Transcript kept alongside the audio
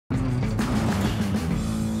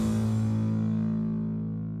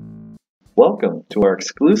Welcome to our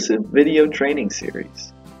exclusive video training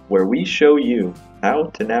series, where we show you how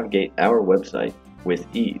to navigate our website with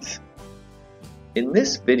ease. In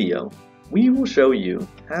this video, we will show you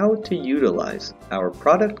how to utilize our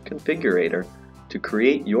product configurator to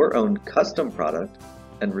create your own custom product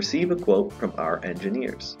and receive a quote from our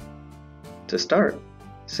engineers. To start,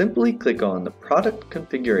 simply click on the Product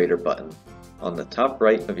Configurator button on the top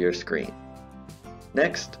right of your screen.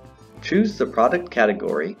 Next, choose the product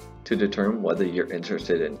category to determine whether you're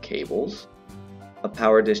interested in cables, a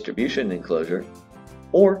power distribution enclosure,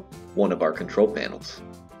 or one of our control panels.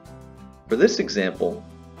 For this example,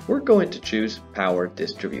 we're going to choose power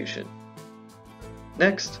distribution.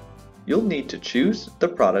 Next, you'll need to choose the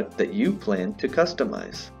product that you plan to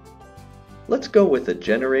customize. Let's go with a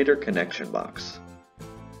generator connection box.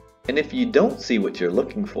 And if you don't see what you're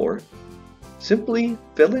looking for, simply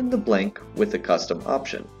fill in the blank with a custom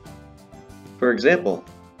option. For example,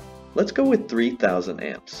 let's go with 3000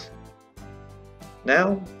 amps.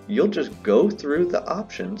 Now, you'll just go through the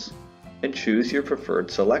options and choose your preferred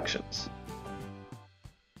selections.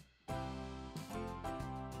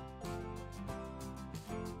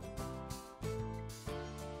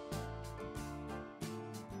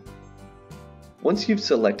 Once you've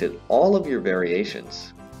selected all of your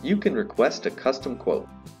variations, you can request a custom quote.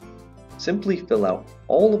 Simply fill out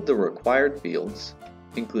all of the required fields,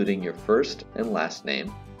 including your first and last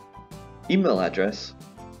name, email address,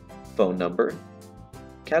 phone number,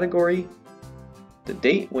 category, the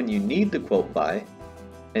date when you need the quote by,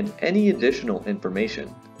 and any additional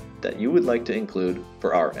information that you would like to include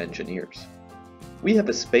for our engineers. We have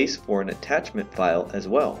a space for an attachment file as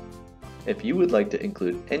well, if you would like to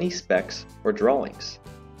include any specs or drawings.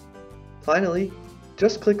 Finally,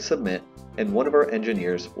 just click Submit and one of our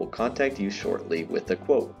engineers will contact you shortly with the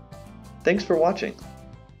quote. Thanks for watching.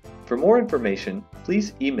 For more information,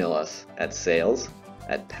 please email us at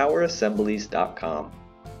sales@powerassemblies.com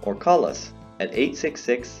or call us at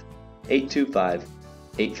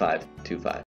 866-825-8525.